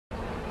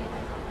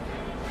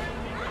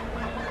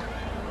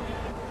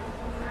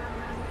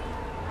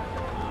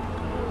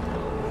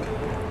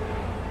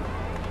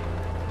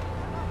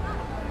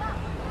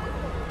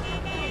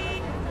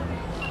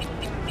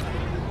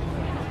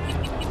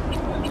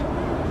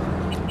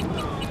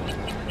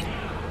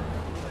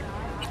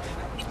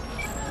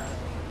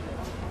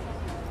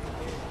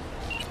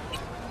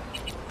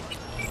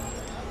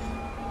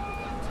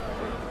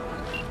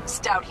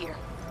Stout here.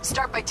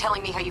 Start by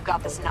telling me how you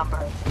got this number.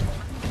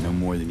 No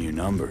more than your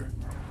number.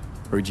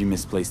 Heard you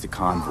misplaced a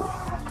convoy.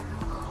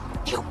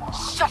 You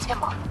shut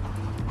him up.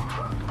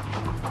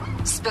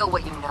 Spill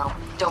what you know.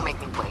 Don't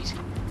make me wait.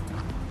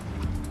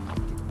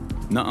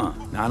 Nuh-uh,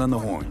 not on the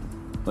horn.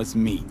 Let's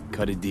meet,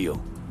 cut a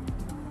deal.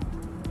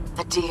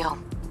 A deal.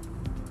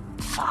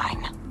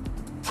 Fine.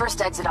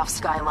 First exit off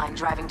Skyline,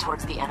 driving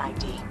towards the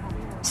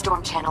NID.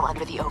 Storm channel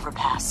under the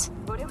overpass.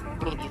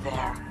 Meet you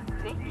there.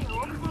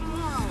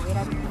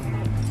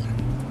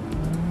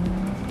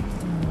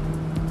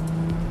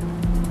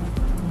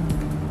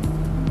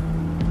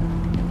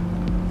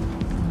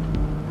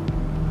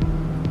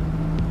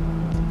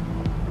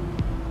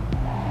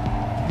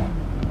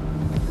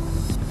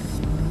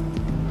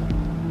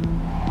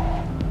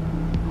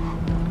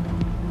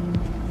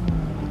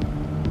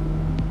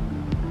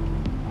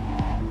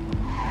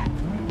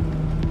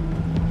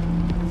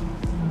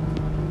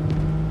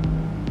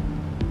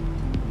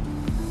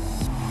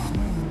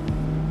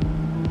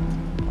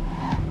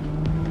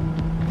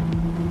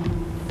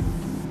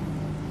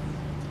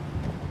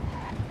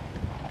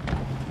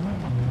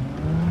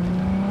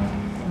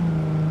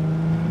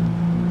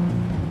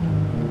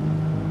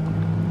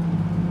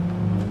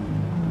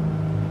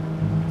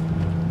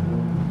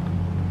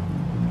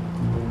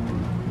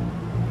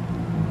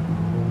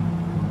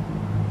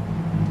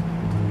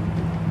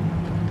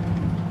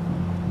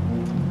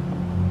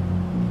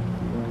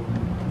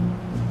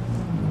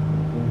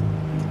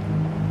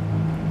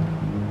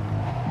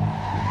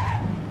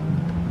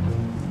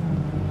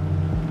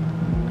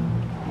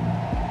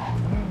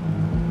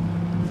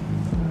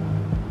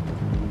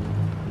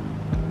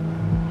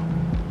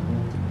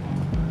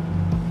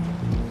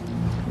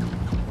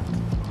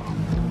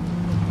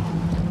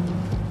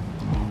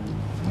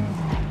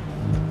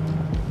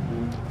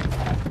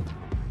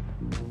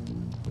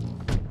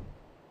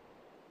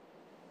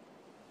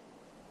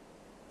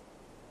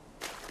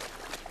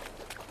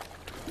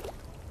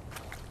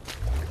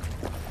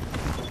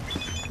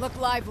 Look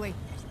lively.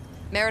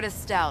 Meredith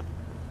Stout.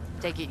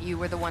 Take it you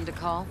were the one to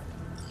call?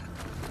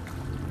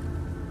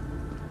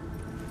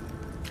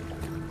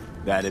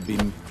 That'd be...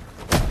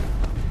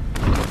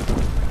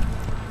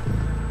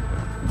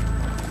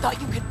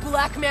 Thought you could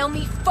blackmail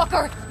me,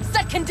 fucker?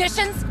 Set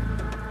conditions?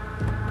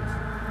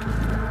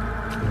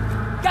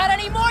 Got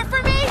any more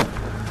for me?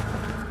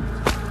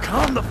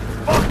 Calm the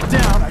fuck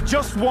down, I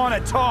just want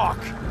to talk!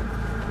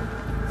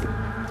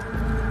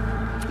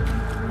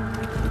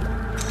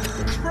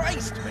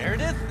 Christ,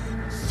 Meredith!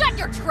 Shut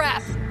your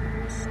trap!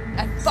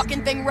 That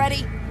fucking thing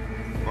ready?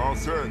 All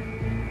set.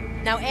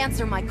 Now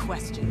answer my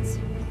questions.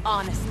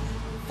 Honestly,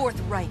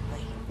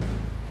 forthrightly.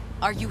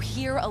 Are you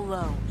here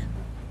alone?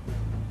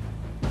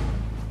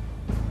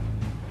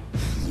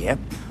 Yep,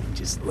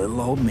 just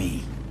little old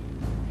me.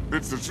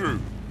 It's the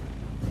truth.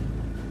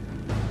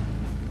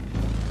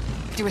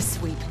 Do a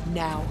sweep,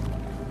 now.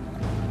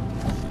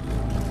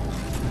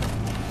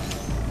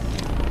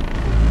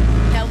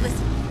 Now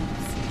listen,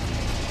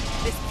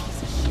 please. This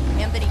piece of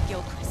shit, Anthony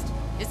Gilchrist,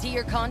 is he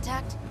your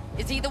contact?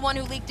 Is he the one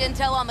who leaked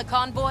intel on the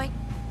convoy?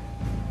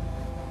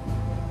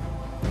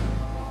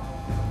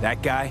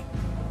 That guy?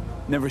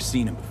 Never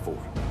seen him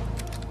before.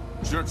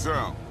 Checks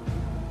out.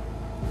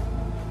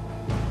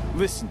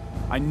 Listen,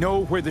 I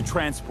know where the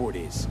transport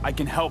is. I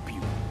can help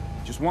you.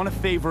 Just want a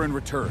favor in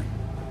return.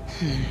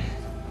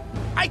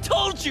 I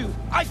told you!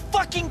 I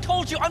fucking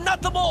told you! I'm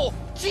not the mole!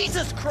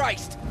 Jesus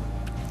Christ!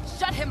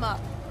 Shut him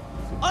up!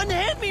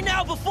 Unhand me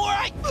now before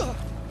I...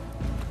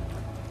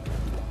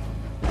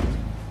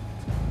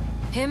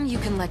 Him you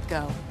can let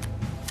go.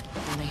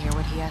 Wanna hear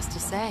what he has to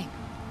say?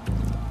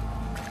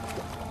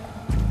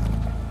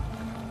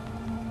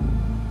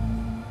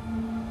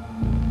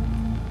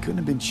 Couldn't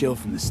have been chill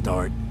from the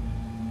start.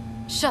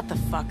 Shut the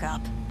fuck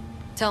up.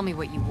 Tell me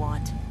what you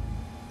want.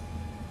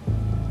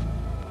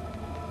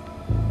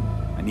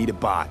 I need a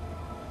bot.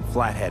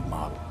 Flathead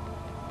model.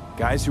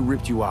 Guys who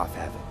ripped you off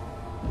have it.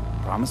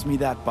 Promise me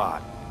that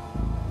bot.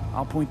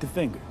 I'll point the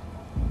finger.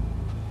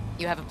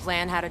 You have a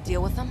plan how to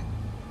deal with them?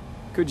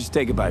 Could just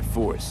take it by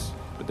force,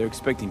 but they're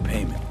expecting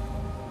payment.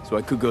 So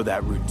I could go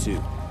that route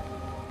too.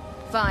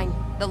 Fine,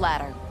 the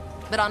latter.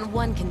 But on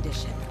one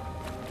condition.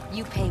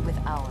 You pay with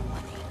our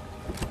money.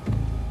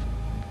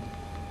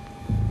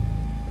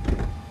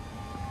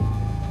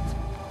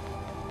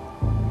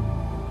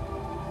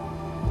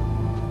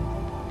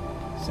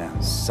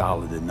 Sounds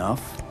solid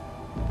enough.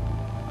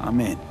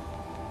 I'm in.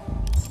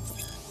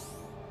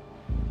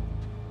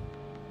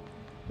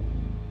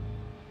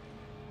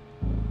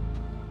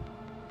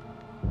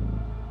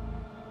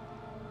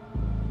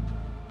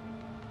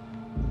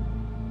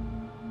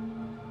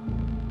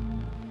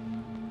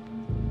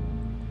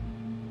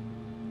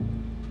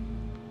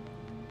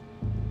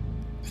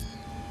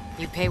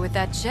 You pay with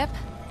that chip,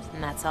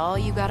 and that's all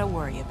you gotta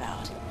worry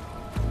about.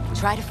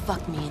 Try to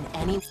fuck me in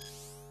any...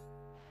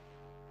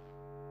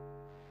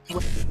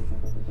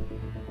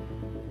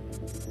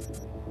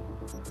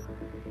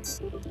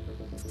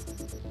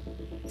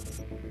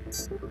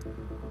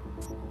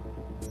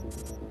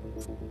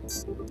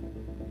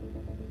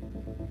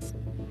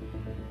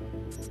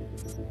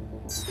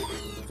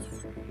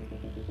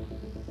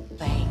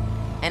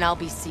 And I'll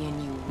be seeing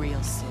you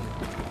real soon.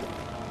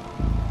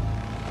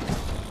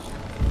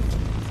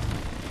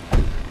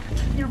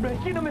 You're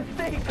making a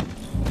mistake.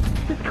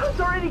 This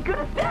cunt's already good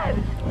as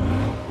dead.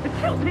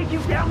 And she'll take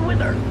you down with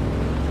her.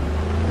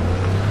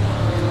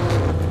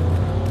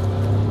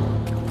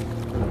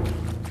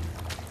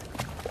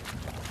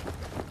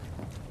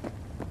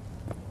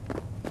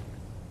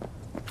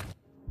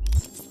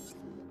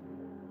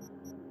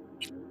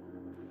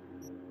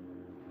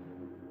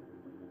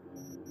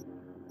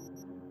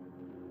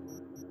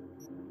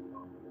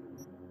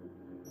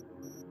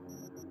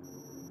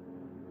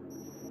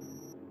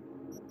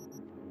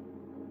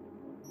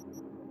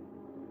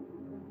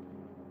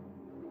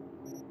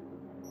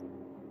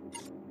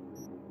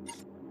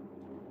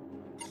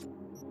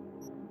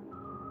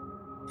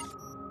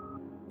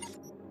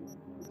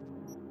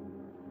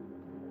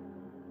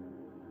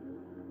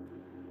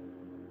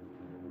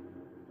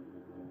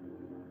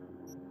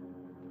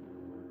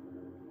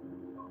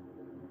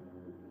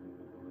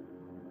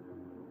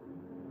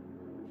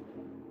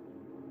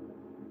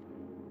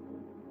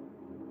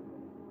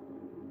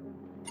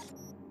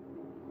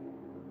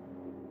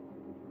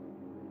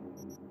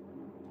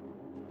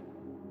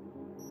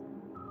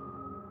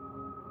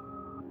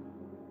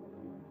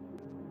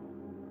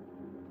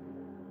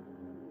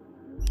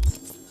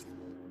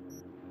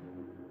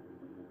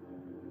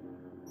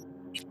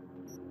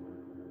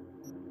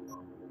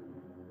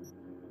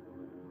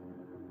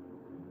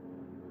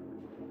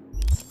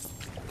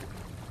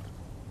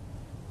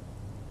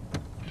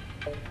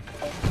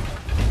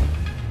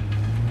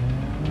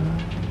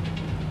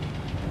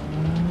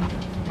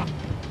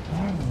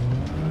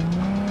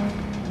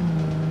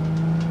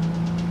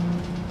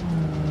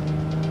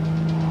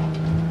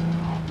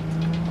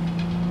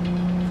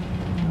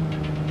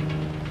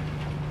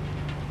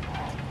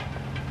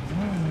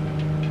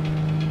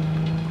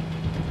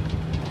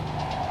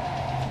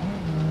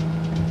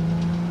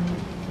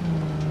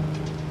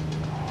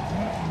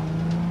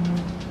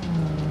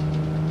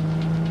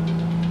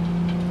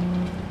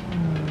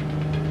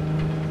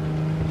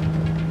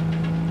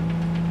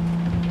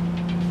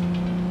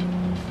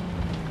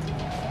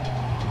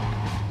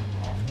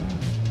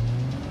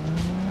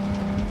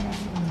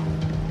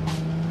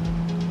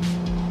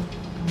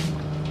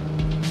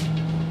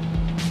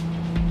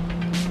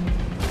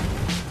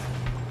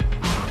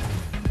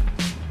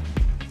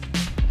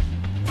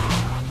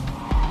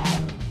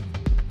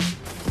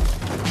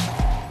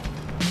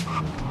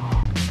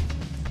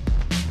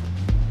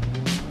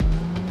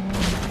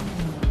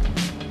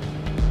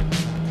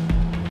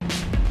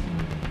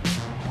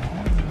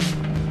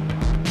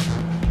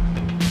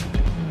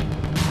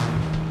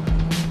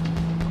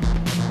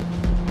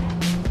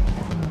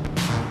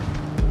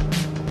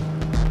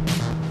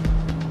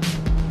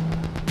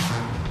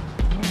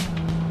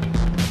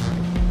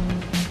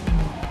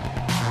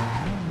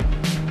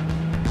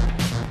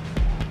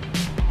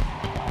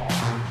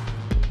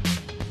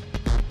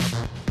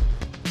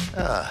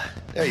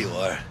 There you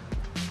are.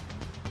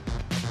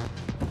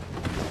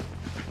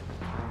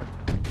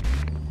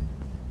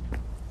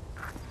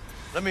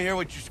 Let me hear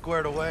what you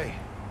squared away.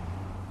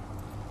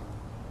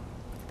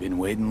 Been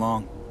waiting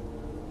long?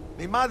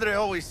 Mi madre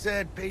always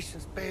said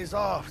patience pays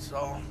off,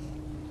 so...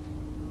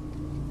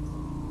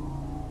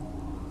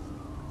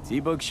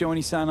 T-Bug show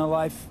any sign of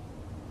life?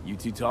 You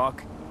two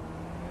talk?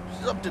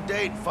 She's up to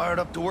date and fired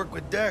up to work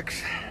with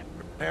Dex.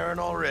 Preparing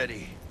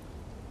already.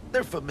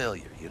 They're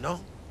familiar, you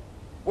know?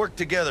 Worked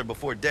together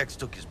before Dex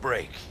took his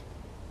break.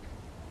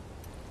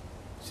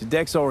 So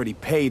Dex already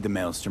paid the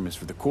Maelstromers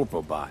for the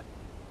Corpo bot.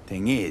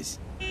 Thing is,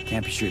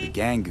 can't be sure the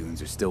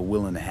Gangoons are still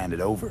willing to hand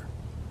it over.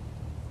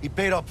 He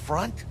paid up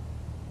front?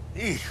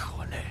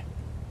 Híjole.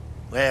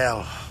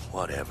 Well,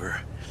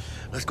 whatever.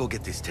 Let's go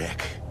get this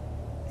tech.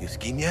 You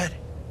scheme yet?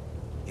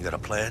 You got a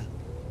plan?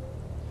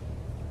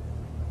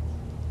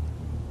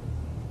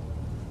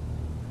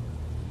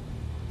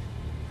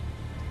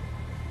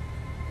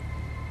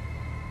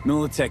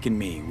 Militech and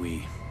me,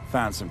 we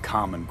found some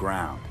common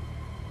ground.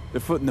 They're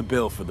footing the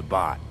bill for the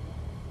bot.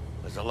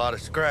 There's a lot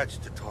of scratch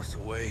to toss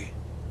away.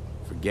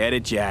 Forget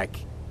it, Jack.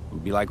 It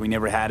would be like we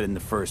never had it in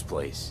the first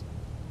place.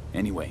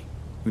 Anyway,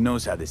 who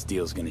knows how this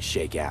deal's gonna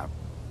shake out.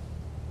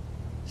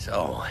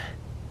 So,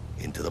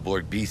 into the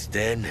Borg Beast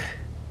Den?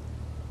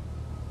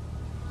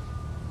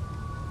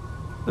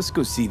 Let's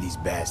go see these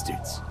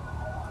bastards.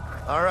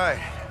 All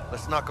right,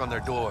 let's knock on their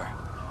door.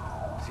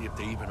 See if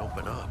they even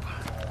open up.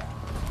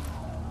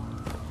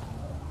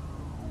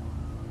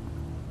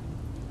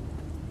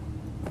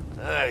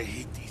 I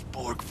hate these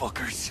Borg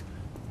fuckers.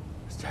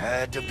 Just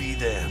had to be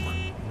them.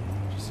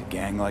 Just a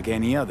gang like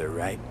any other,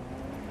 right?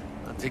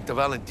 I'll take the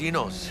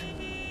Valentinos.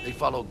 They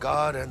follow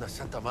God and the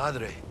Santa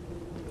Madre.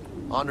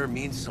 Honor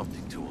means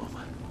something to them.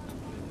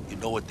 You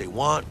know what they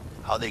want,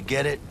 how they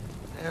get it,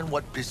 and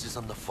what pisses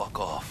them the fuck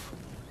off.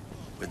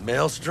 With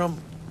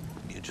Maelstrom,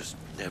 you just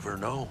never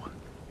know.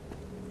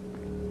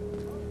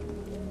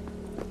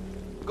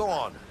 Go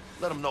on,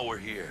 let them know we're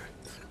here.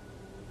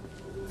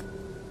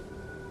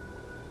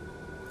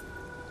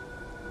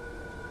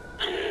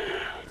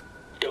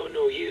 Don't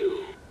know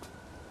you.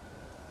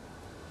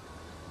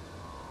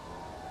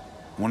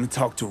 Want to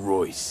talk to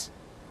Royce.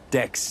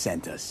 Dex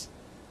sent us.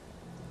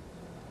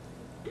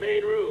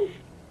 Main room.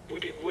 We've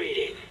been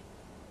waiting.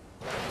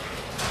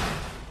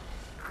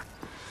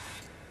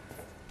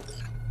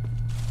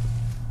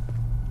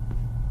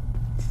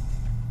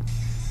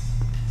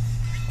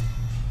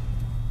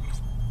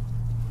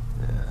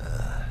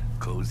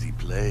 Cozy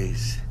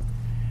place.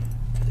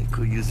 They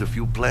could use a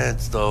few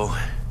plants, though.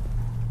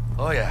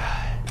 Oh,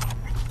 yeah.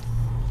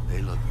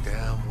 They look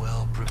damn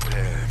well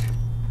prepared.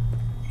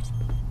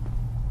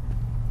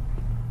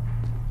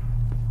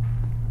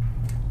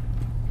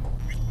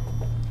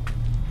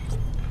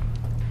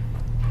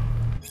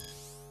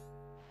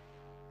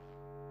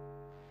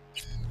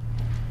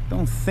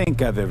 Don't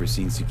think I've ever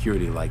seen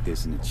security like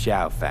this in a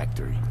chow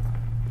factory.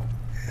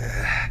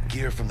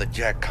 Gear from the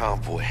Jack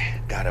convoy.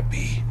 Gotta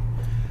be.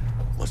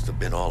 Must have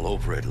been all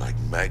over it like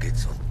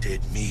maggots on dead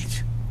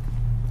meat.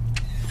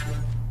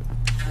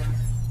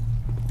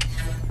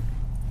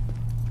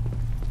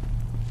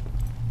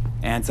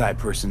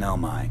 Anti-personnel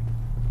mine.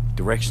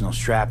 Directional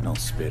shrapnel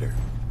spitter.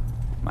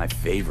 My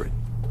favorite.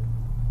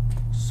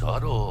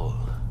 Subtle.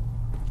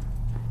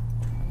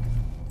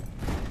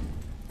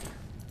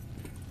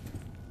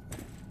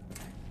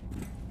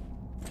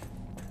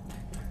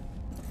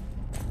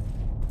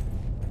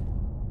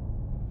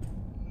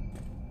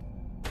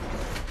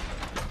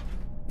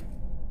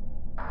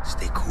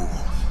 Stay cool.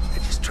 They're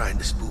just trying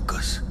to spook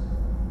us.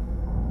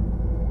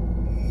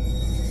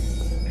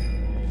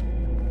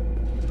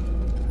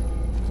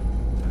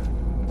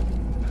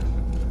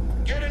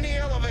 Get in the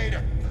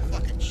elevator,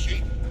 fucking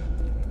sheep.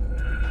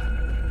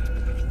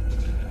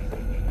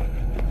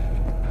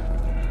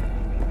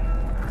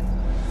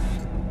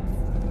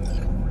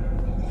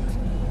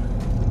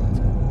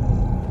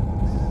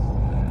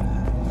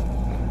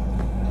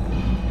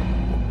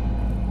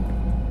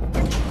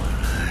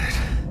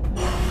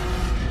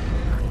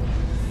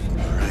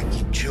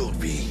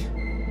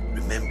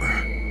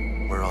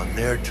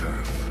 Their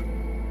turf.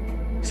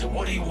 So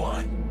what do you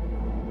want?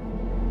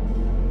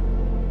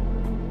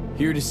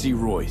 Here to see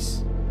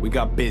Royce. We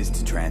got biz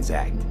to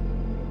transact.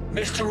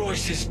 Mr.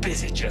 Royce is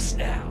busy just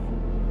now.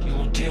 You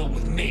will deal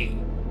with me.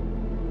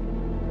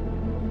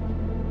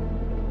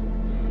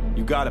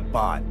 You got a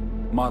bot.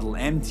 Model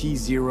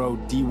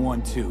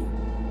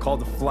MT0D12.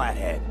 Called the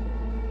Flathead.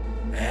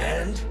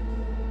 And?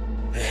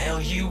 The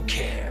hell you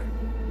care?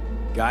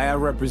 Guy I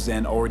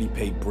represent already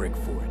paid brick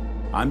for it.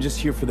 I'm just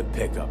here for the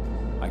pickup.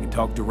 I can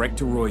talk direct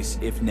to Royce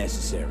if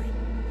necessary.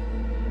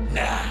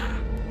 Nah,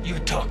 you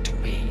talk to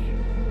me.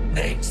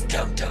 Name's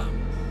Dum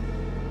Dum.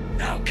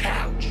 Now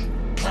couch,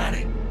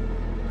 planet.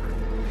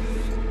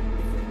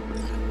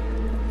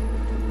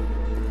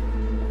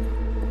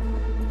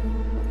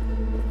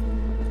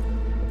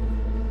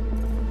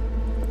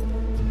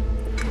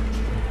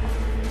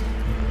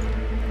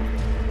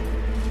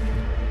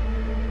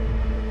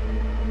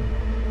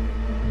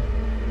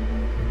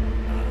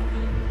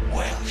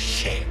 Well,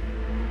 shit.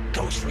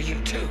 Goes for you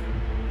too.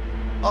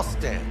 I'll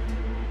stand.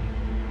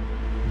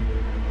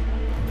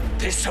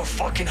 This so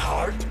fucking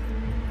hard?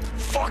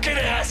 Fucking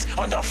ass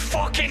on the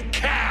fucking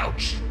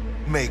couch!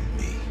 Make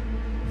me.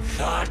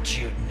 Thought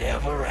you'd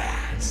never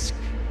ask.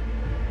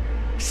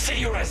 Sit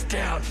your ass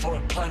down for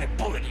a planet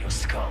bullet in your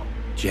skull.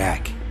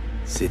 Jack,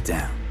 sit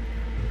down.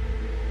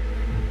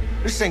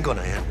 This ain't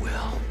gonna end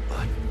well,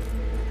 but...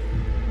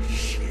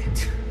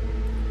 shit.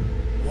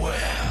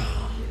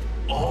 Well,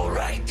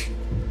 alright.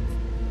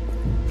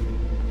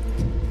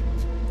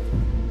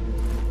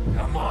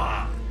 Come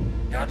on.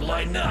 Gotta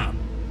lighten up.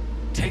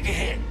 Take a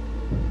hit.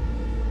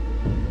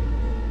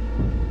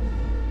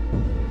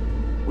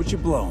 What you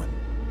blowing?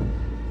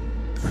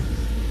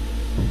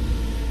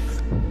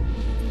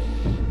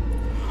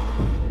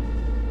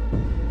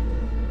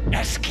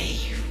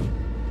 Esquive.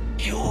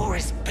 Pure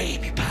as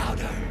baby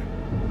powder.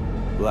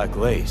 Black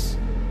lace.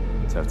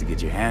 Tough to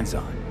get your hands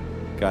on.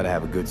 Gotta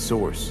have a good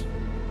source.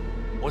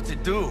 What's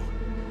it do?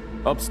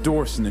 Ups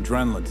Dorf's and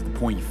adrenaline to the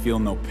point you feel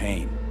no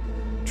pain.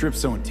 Trip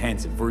so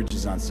intense it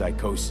verges on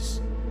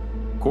psychosis.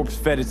 Corps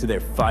fed it to their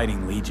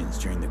fighting legions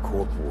during the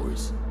Corp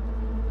Wars.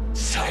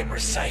 Cyber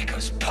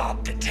psychos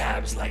pop the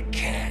tabs like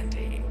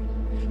candy.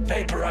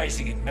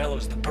 Vaporizing it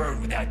mellows the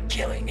burn without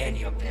killing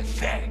any of the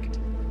effect.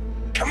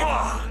 Come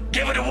on,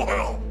 give it a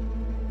whirl!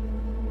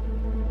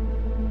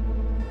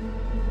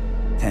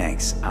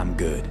 Thanks, I'm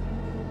good.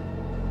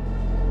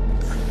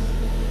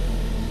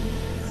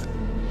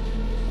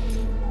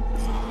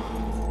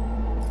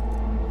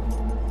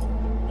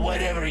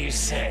 Whatever you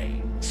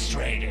say,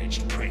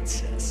 straight-edged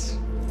princess.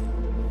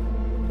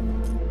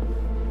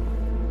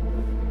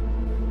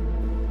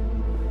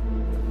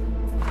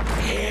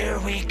 Here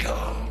we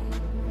go.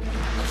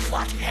 The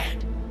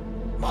Flathead,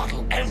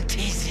 model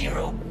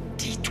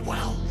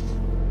MT0D12.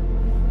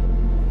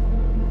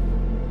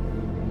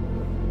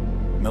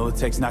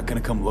 Militech's not gonna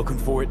come looking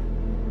for it?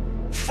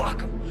 Fuck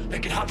them. They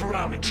can hop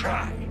around and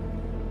try.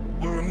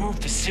 We'll remove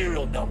the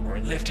serial number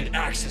and lifted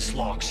access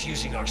locks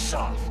using our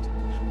soft.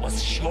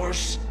 What's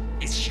yours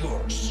is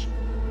yours.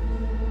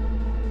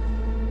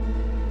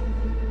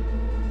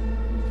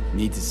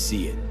 Need to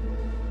see it.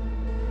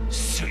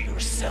 Suit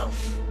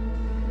yourself.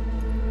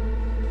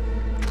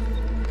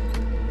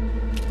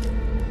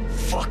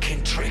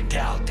 Fucking tricked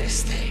out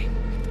this thing.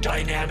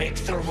 Dynamic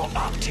thermal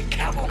optic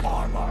camo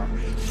armor.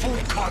 Full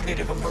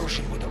cognitive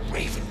immersion with a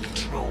Raven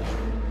controller.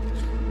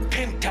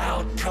 Pimped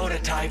out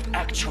prototype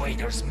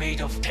actuators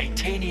made of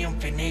titanium,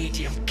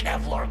 vanadium,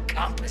 Kevlar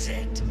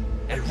composite.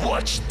 And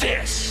watch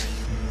this!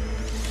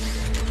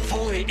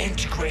 Fully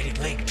integrated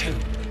link too,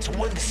 so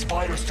when the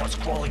spider starts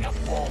crawling up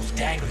walls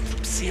dangling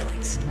from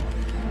ceilings.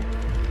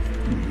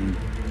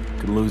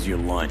 Could lose your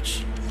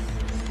lunch.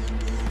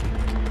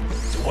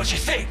 So what you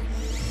think?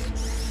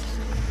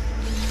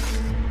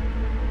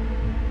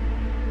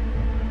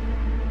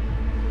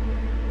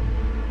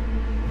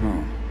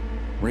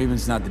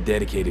 Raven's not the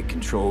dedicated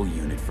control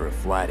unit for a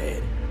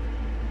flathead.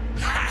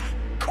 Ha!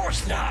 Of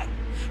course not!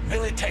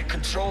 Militech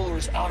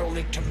controllers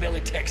auto-link to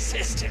Militech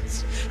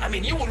systems. I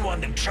mean, you wouldn't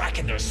want them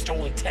tracking their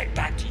stolen tech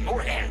back to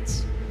your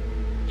hands.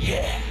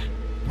 Yeah,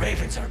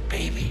 Raven's our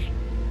baby.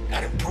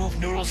 Got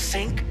improved neural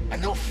sync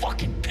and no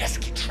fucking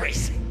pesky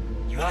tracing.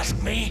 You ask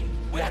me,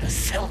 we ought to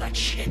sell that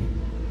shit.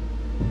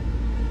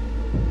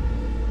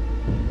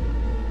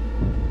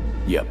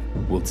 Yep,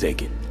 we'll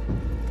take it.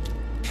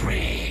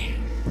 Free.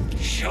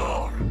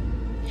 Sure.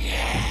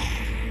 Yeah.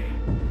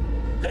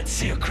 Let's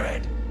see your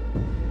cred.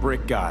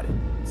 Brick got it.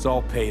 It's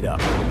all paid up.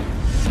 Brick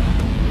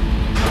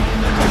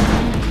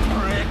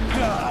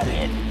got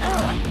it.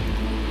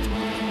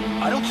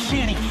 I don't see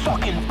any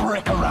fucking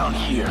brick around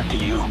here, do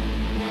you?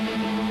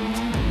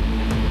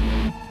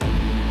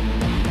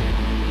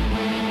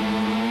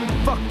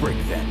 Fuck Brick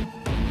then.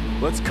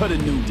 Let's cut a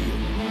new deal.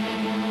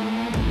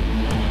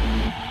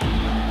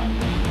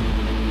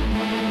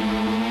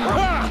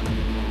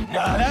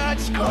 Now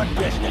that's good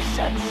business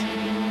sense.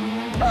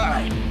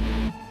 Alright,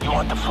 you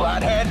want the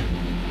flathead?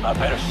 I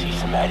better see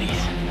some eddies.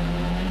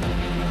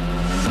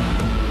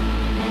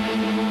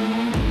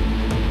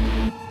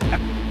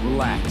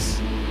 Relax.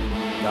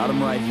 Got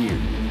him right here.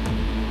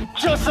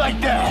 Just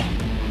like that!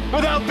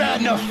 Without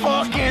batting a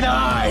fucking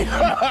eye!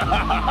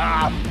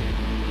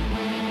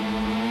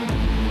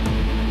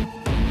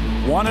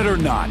 Want it or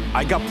not,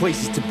 I got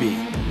places to be.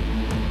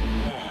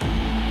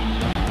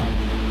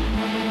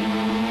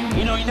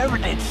 You know, you never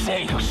did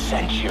say who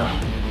sent you.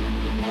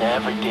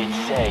 Never did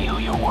say who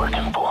you're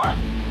working for.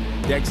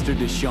 Dexter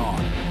Deshawn.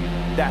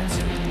 That's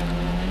who.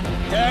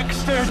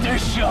 Dexter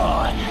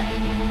Deshawn.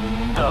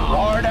 The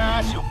lord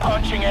ass who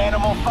punching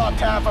animal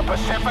fucked half of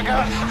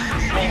Pacifica?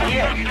 Mean he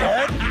ain't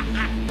dead?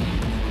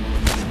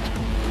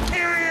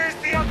 Here he is,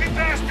 the ugly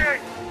bastard!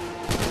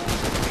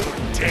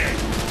 Dead.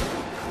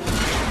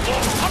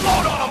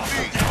 Unload on him, V!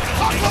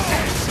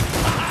 Unload!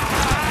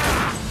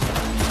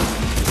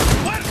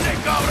 Where's they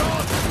go,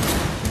 dog?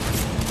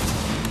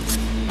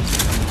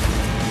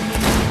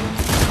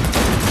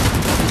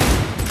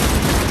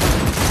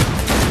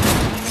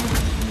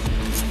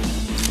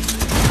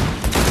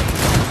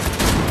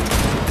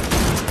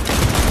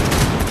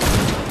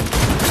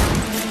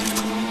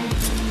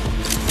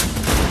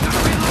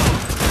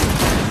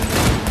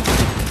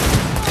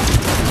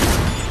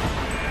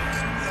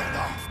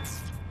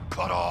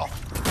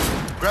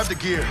 Grab the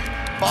gear.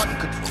 Button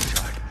control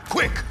shard.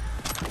 Quick!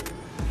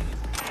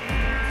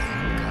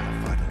 Gotta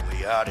find a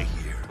way out of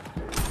here.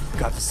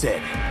 Got the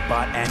set.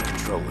 Bot and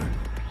controller.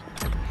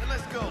 Then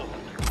let's go.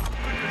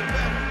 Quicker the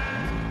better.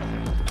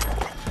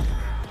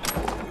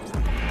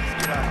 Let's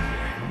get out of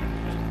here.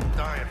 I'm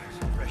dying for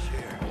some fresh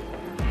air.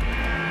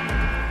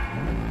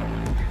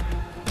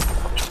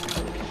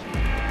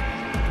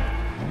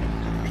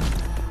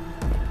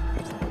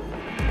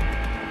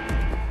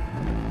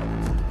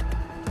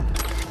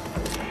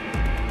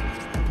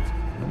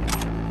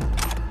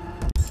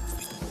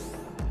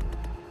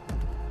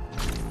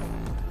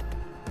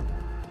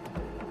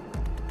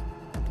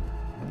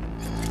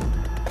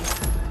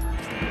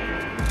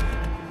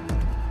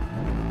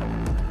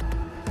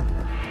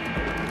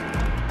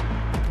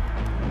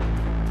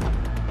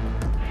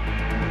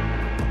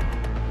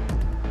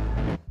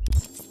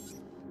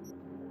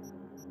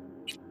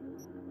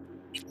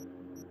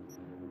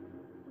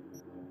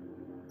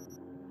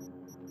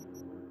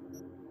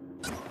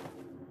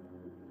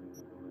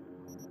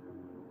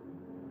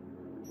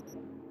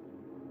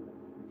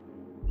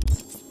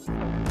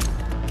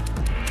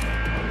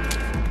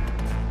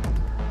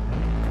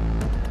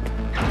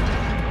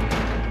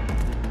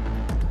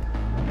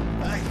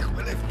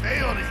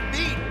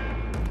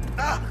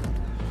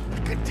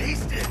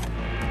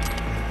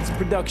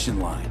 Production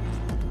line.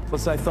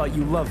 Plus, I thought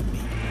you loved me.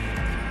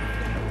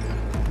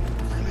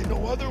 Really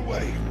no other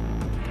way.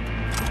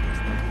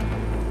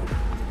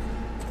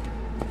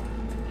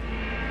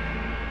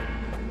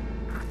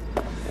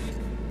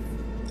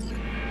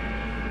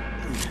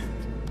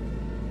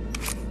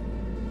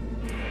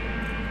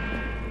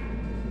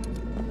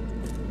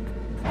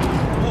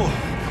 Oh,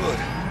 good.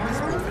 Let's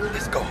move it.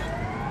 Let's go.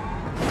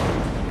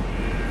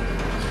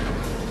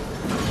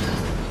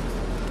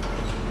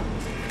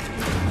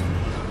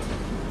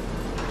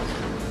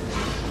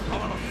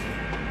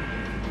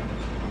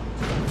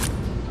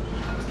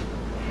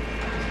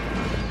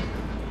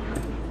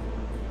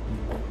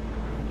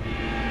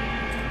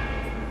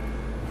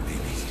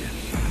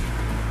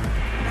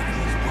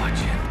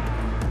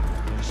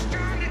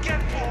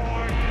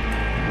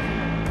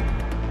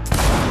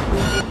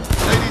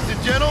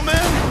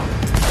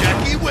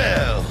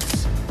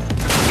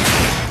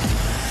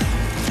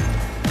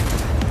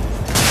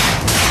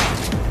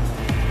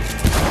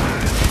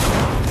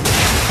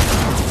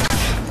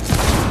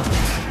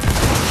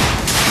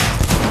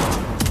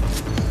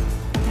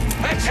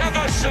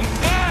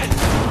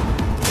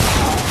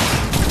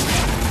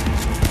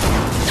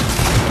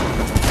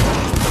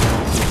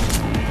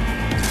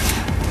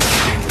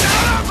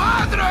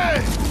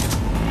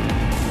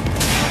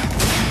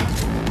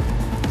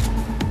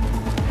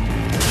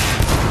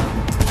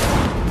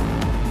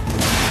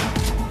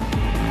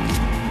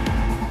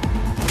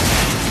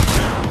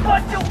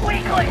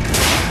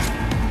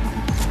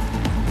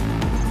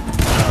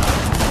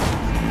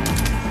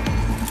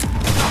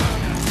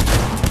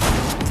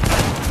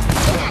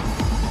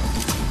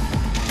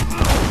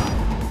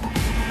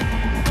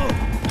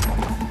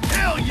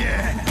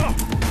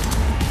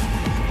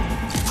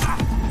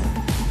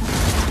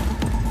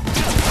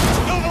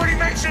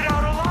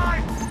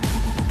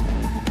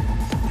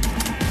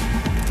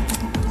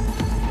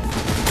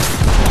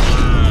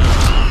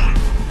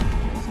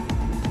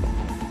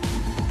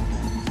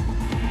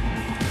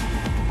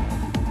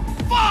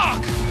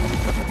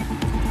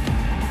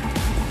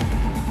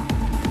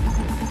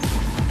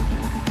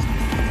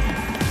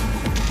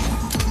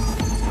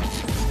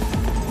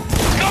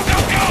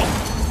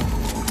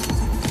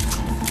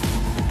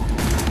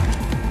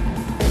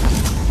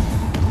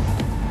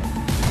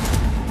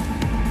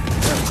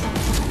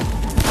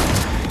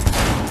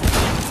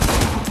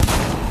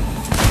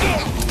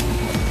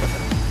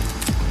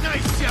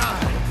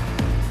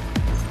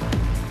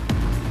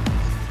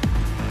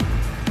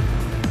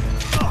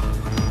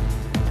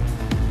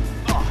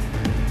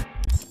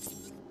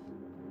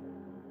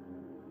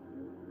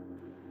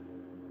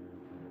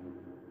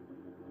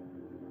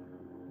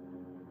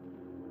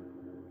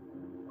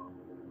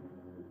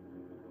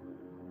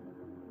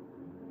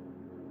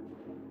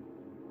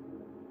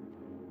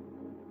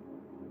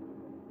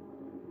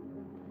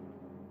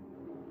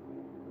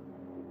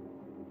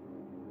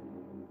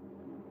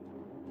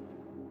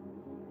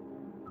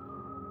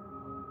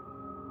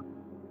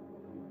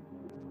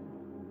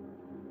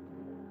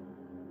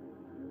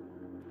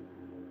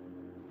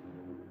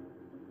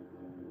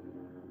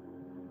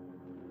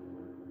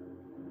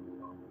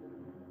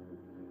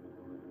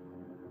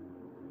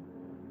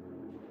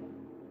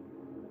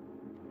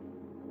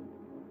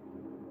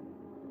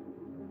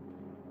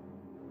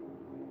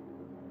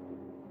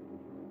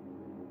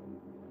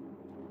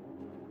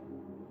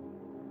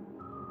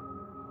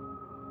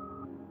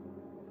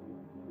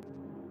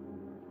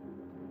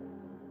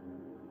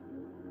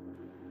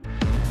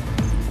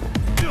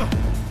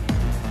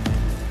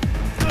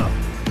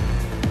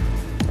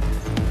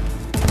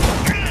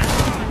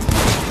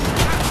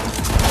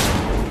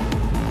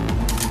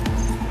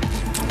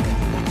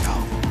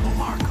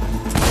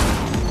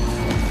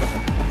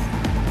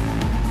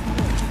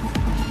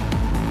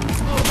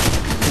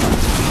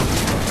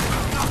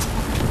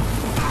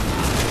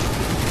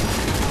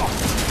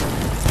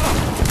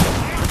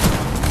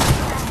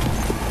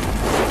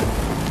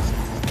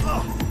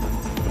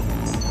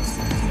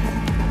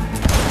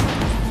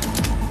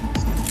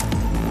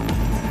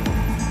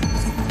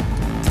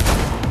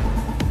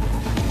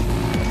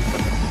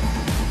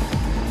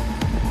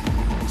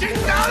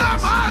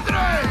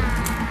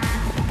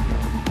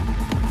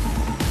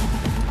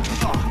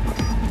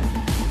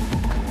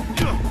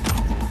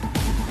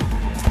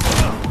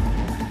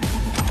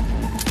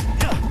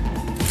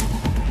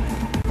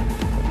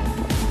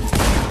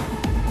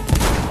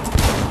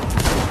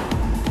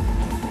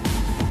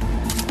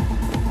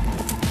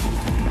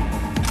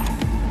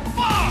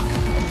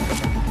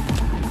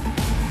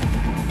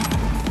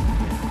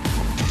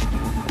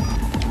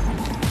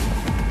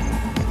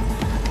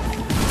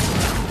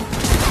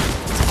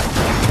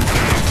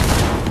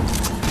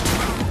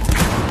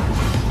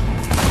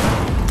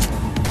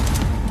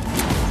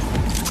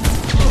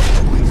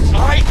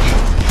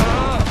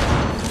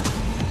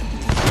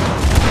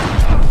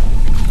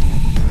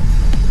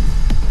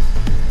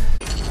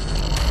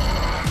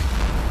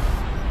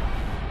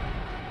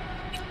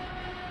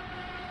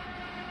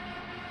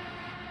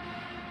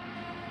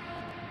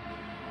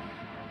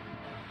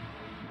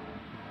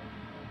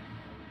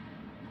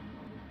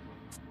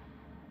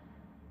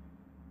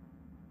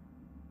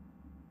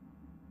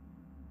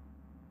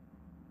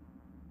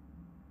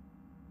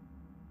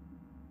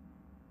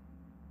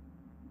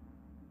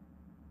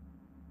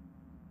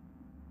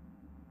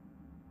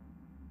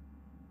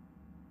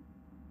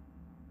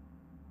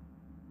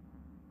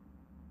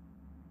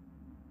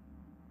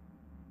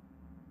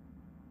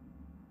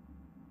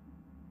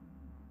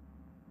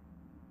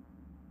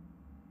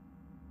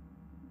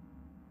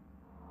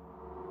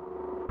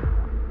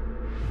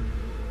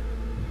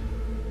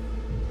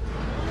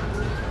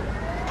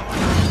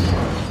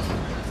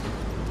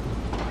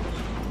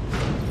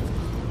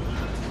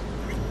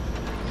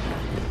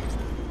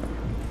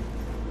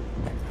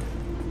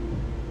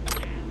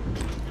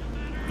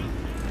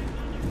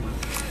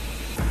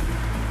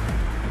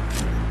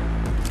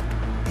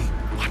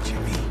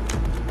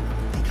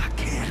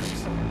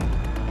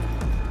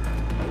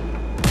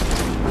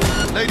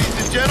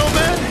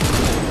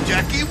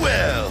 Jackie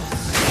Wells.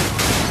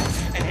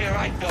 And here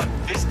I thought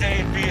this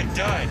day would be a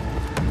dud.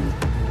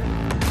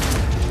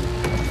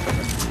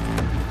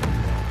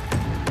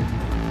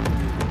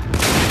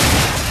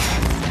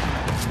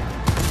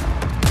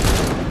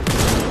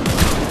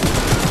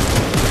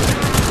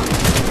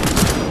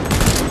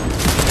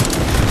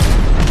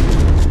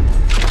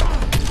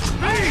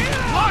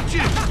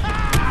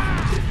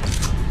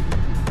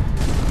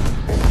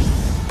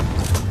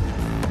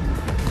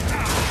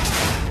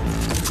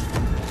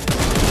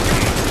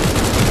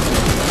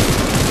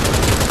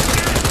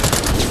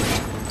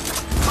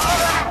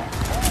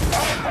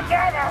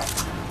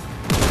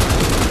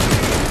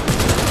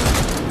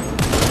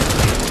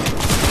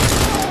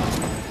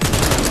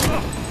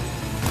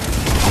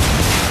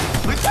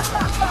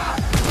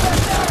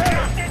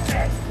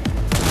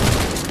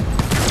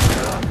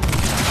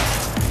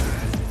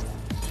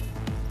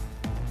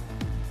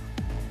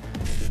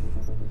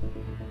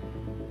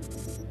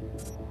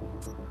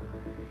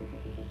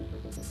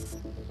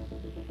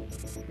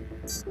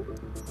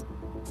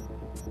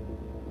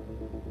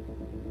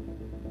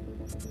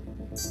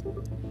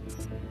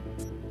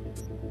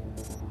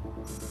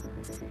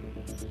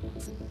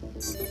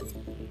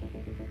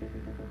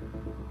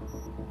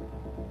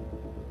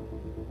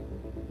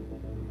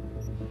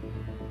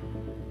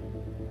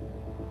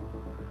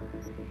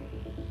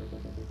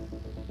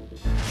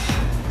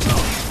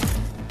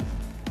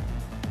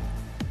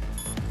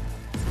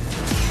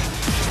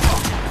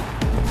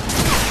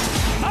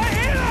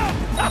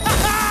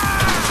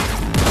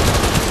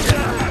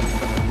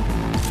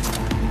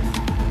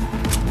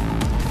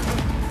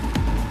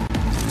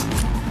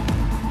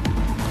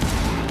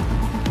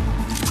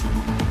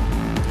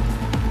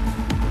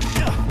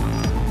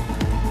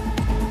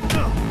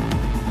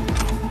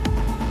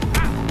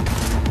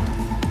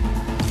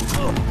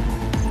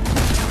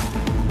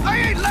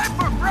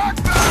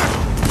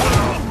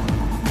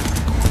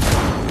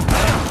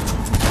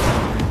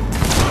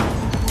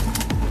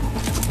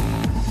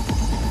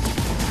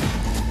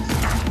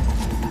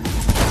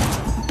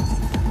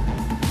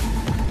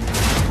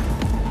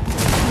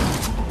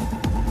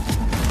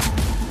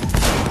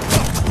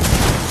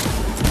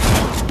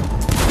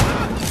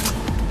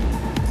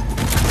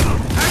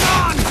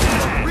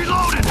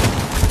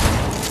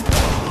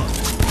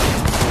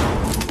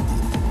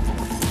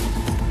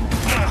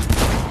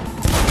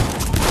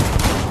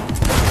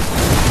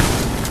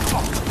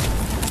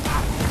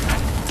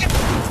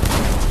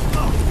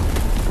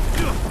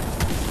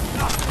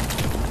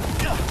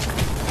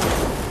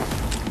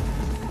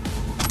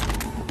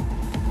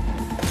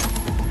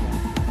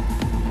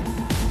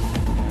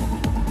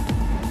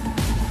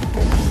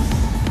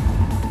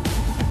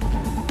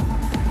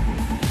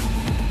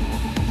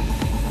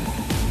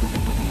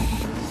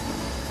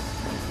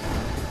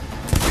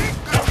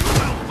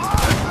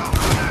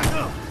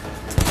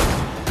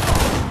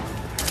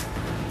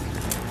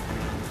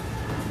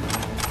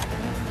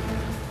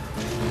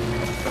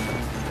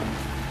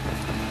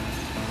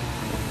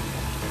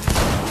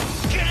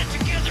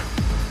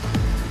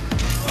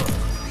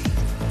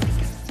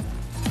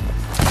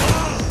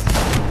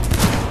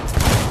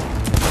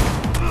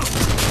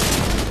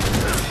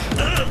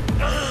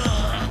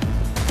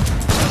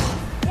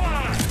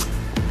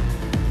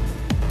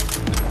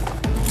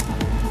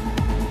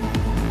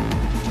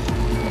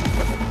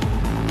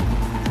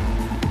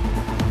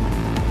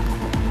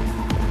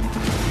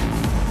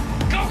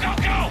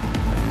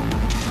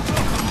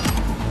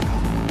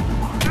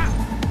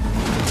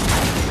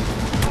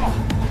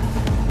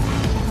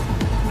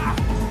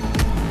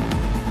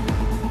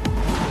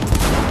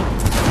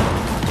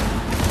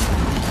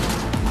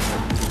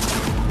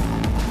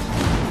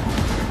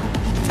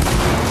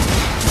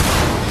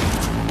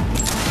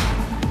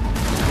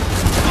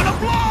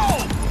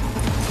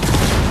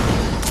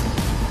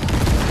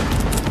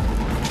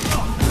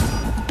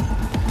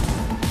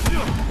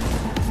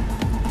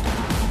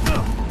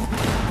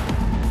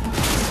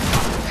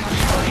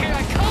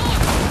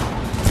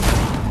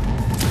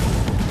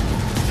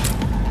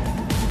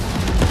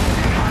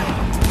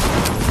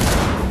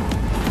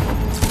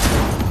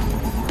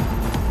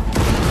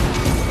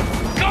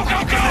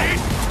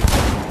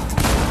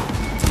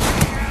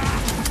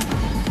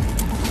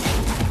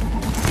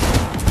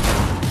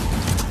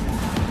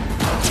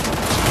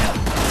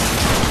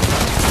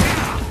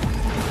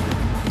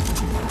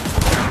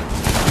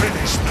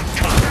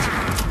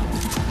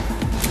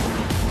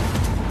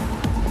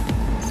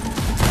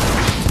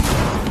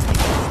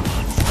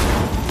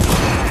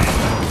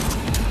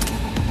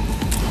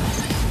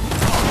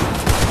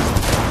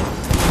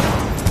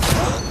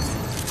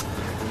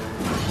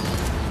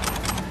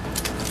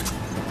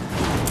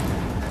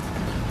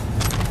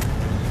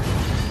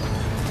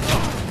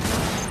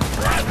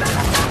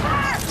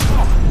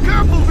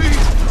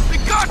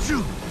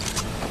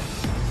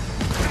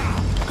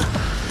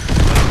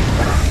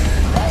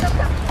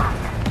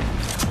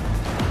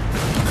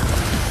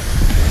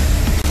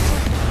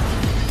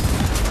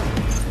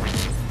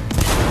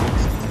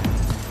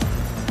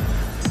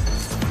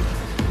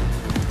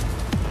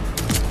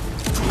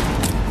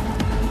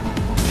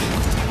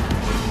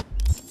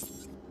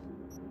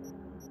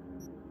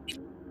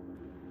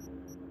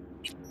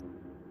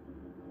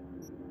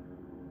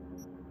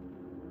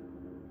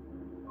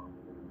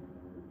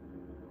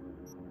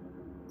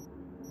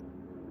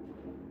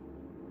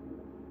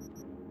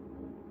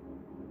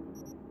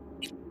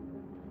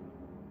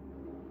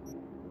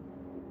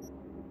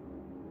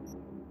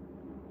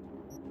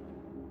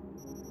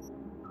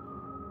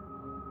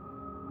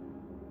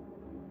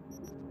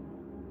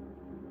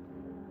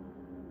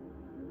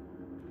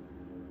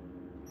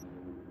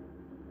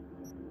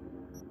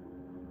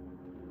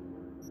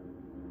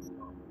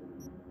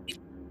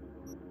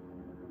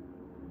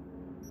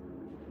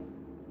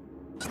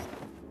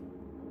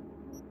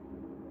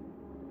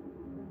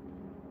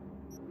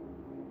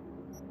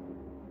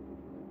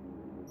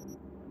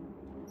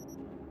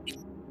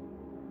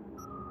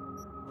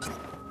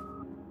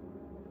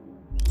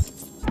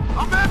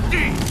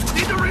 empty!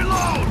 Need to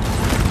reload!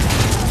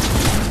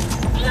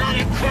 Let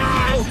it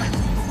go!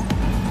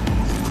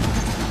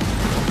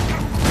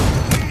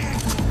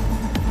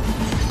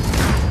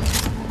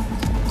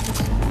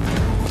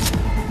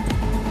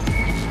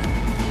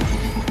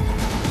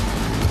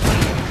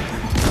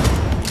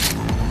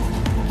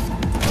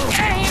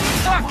 Aim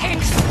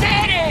fucking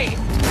steady!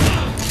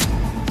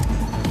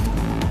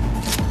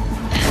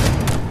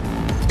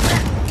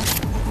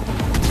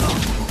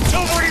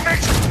 Nobody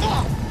makes it!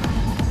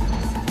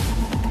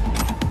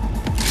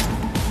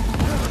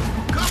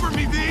 Cover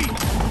me, V!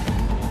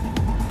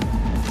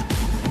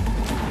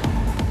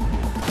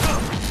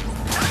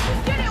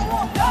 Get it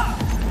warmed up!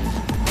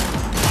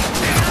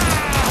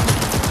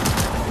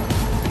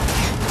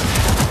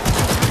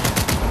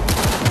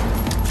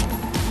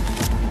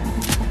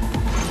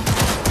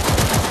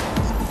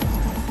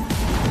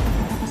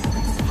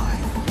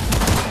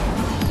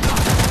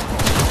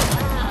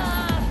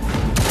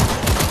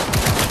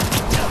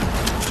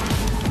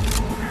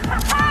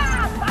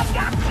 I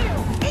got you!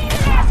 Eat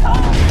it,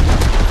 asshole!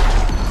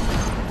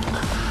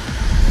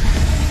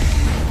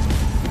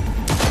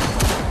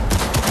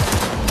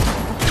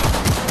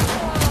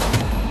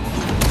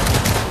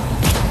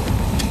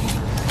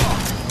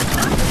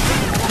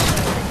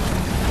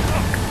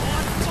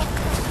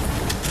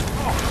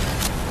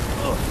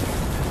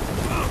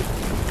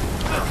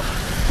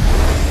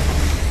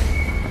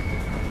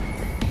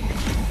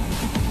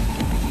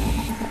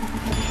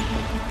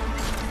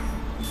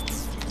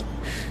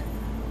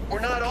 We're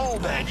not all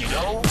bad, you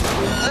know.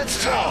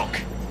 Let's talk.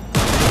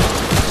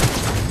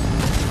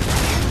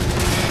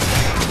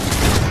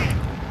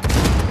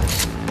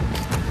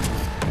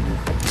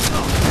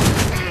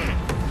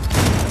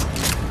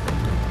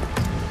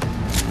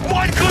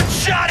 One good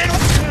shot and...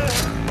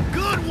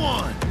 Good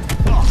one!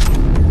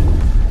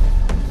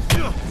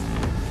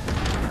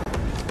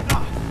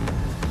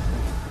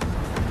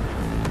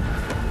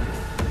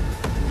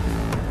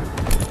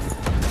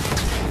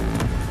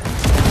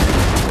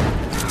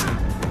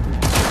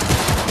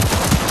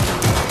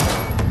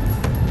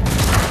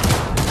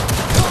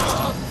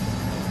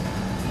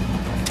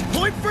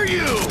 Point for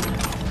you!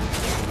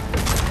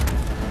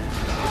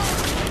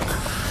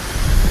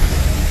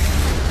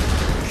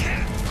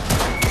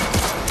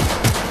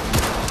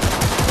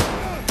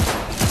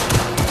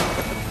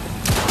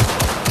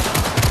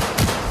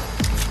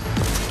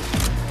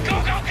 Go,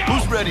 go, go!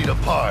 Who's ready to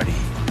party?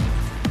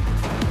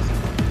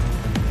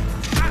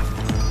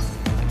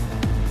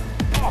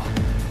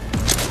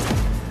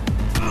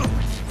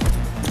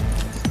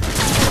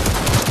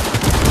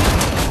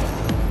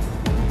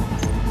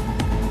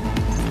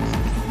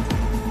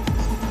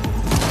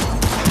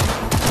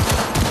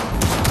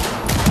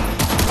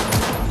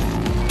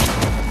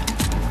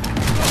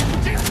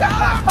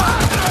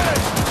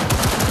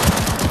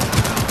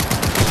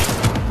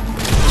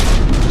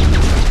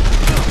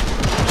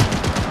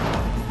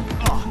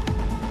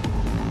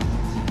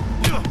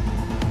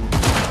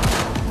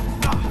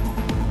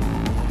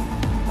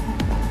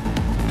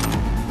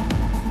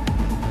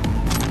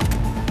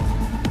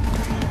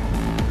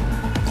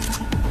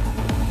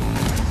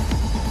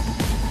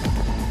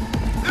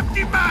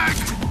 Empty mag!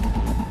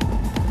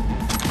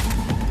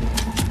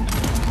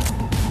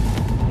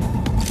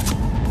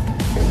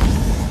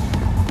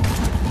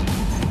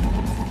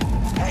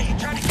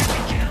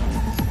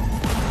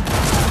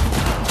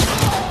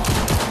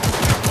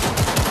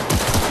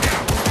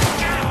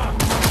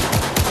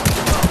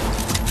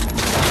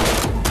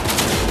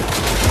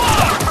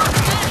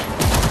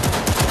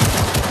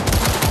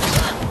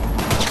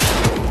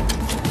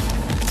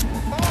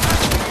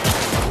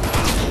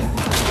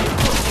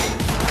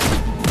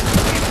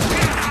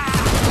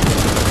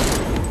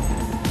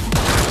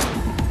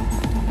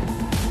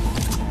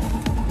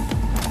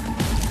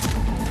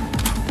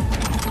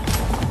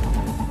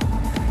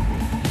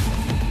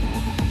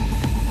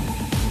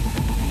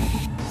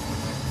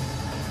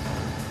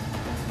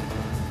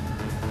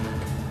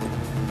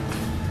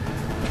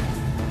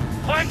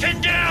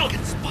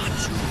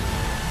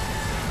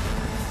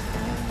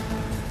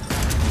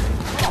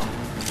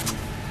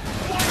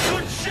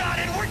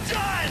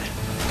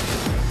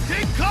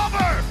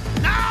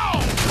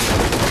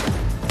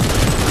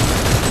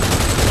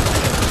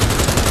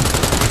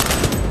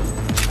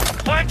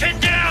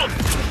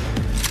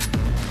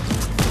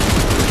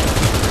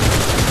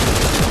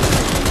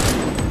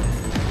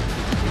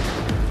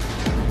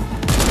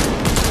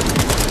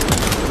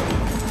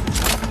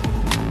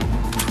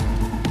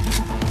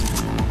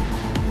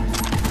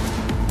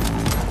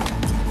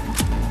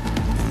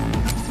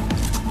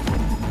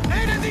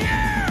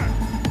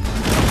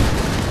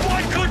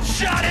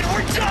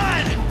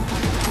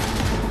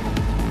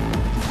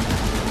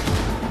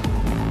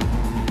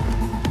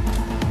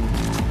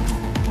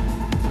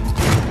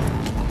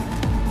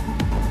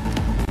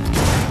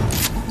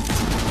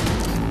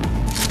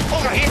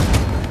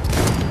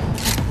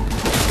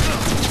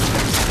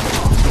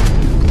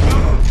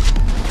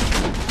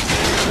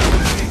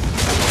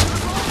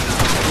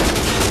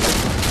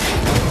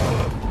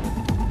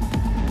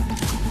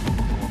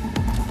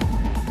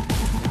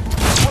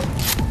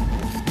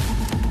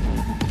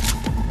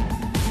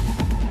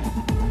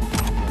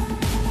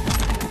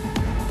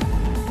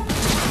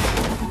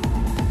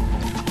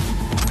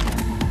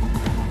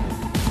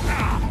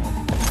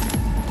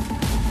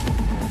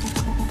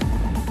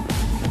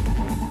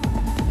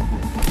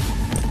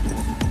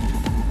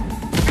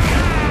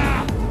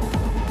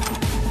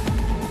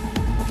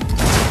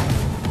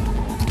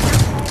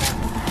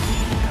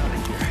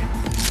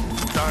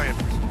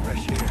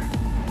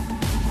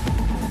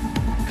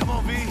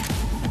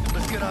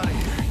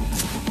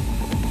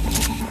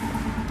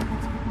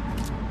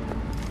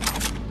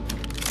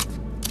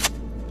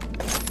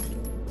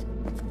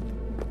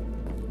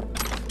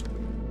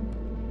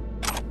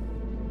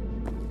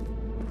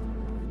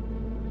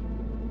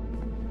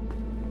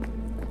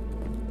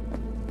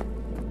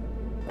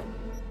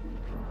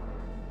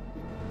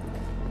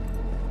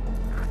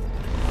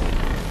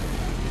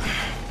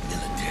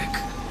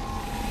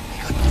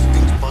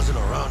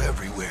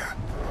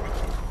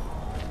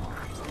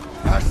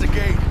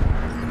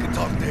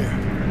 out there.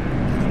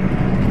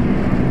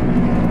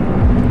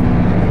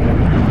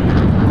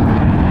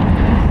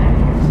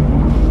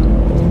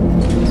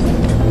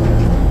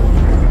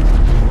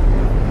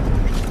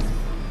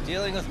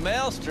 Dealing with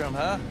Maelstrom,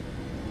 huh?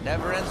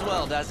 Never ends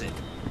well, does it?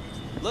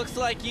 Looks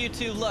like you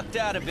two lucked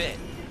out a bit.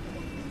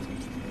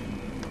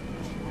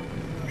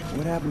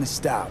 What happened to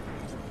Stout?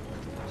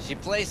 She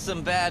placed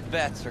some bad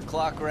bets, her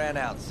clock ran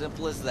out,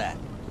 simple as that.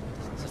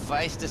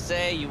 Suffice to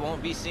say, you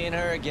won't be seeing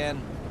her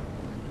again.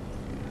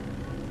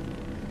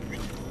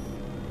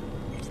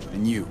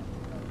 And you?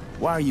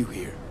 Why are you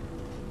here?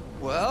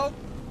 Well,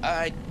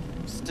 I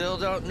still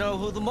don't know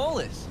who the mole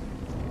is.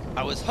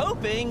 I was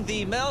hoping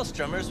the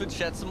Maelstromers would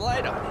shed some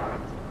light on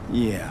it.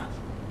 Yeah,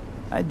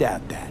 I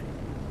doubt that.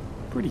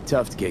 Pretty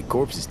tough to get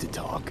corpses to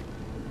talk.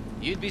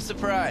 You'd be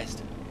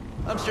surprised.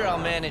 I'm sure I'll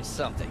manage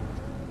something.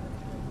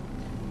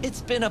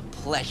 It's been a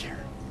pleasure.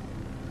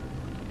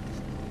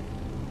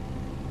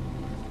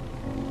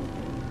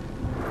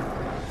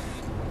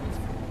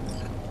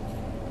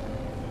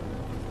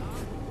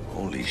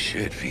 Holy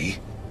shit, V.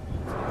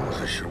 I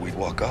wasn't sure we'd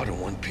walk out in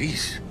one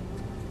piece.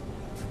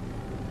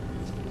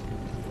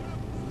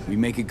 We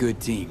make a good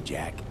team,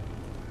 Jack.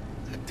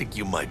 I think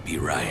you might be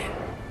right.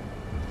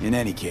 In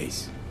any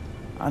case,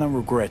 I don't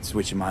regret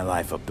switching my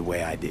life up the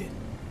way I did.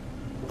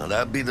 Now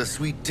that'd be the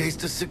sweet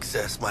taste of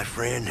success, my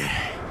friend.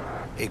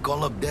 Hey,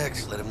 call up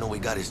Dex, let him know we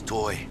got his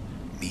toy.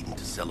 Meeting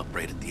to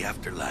celebrate at the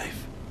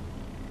afterlife.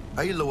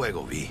 Ahí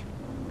luego, V.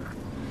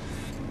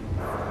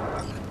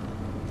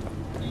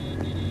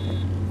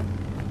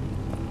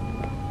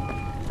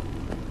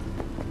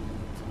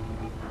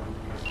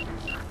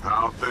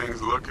 How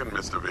things looking,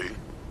 Mr. V?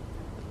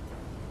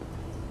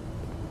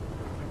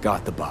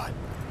 Got the bot.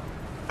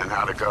 And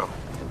how'd it go?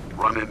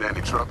 Run into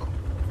any trouble?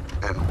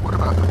 And what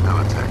about the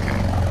Militech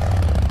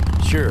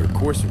gang? Sure, of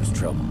course there was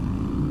trouble.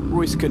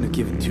 Royce couldn't have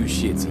given two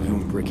shits that you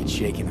and Brick had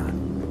shaken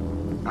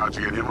on. How'd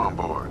you get him on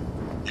board?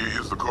 You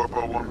used the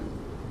corpo one?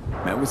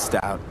 Met with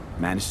Stout,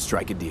 managed to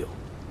strike a deal.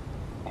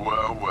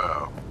 Well,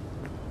 well.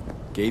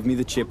 Gave me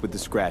the chip with the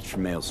scratch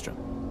from Maelstrom.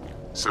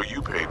 So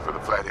you paid for the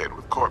flathead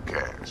with corp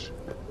cash?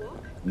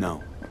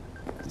 No.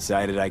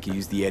 Decided I could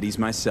use the Eddies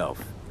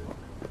myself.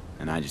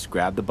 And I just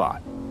grabbed the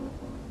bot.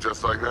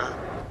 Just like that?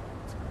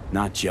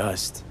 Not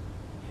just.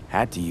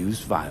 Had to use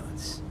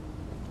violence.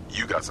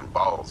 You got some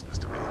balls,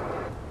 Mr. V.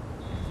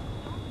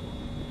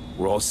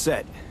 We're all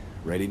set.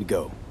 Ready to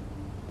go.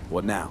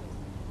 What now?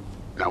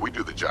 Now we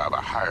do the job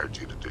I hired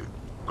you to do.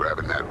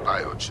 Grabbing that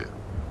biochip.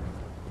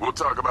 We'll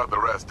talk about the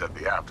rest at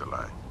the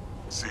afterlife.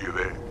 See you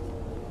there.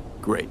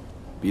 Great.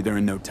 Be there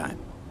in no time.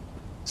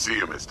 See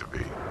you, Mr.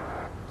 V.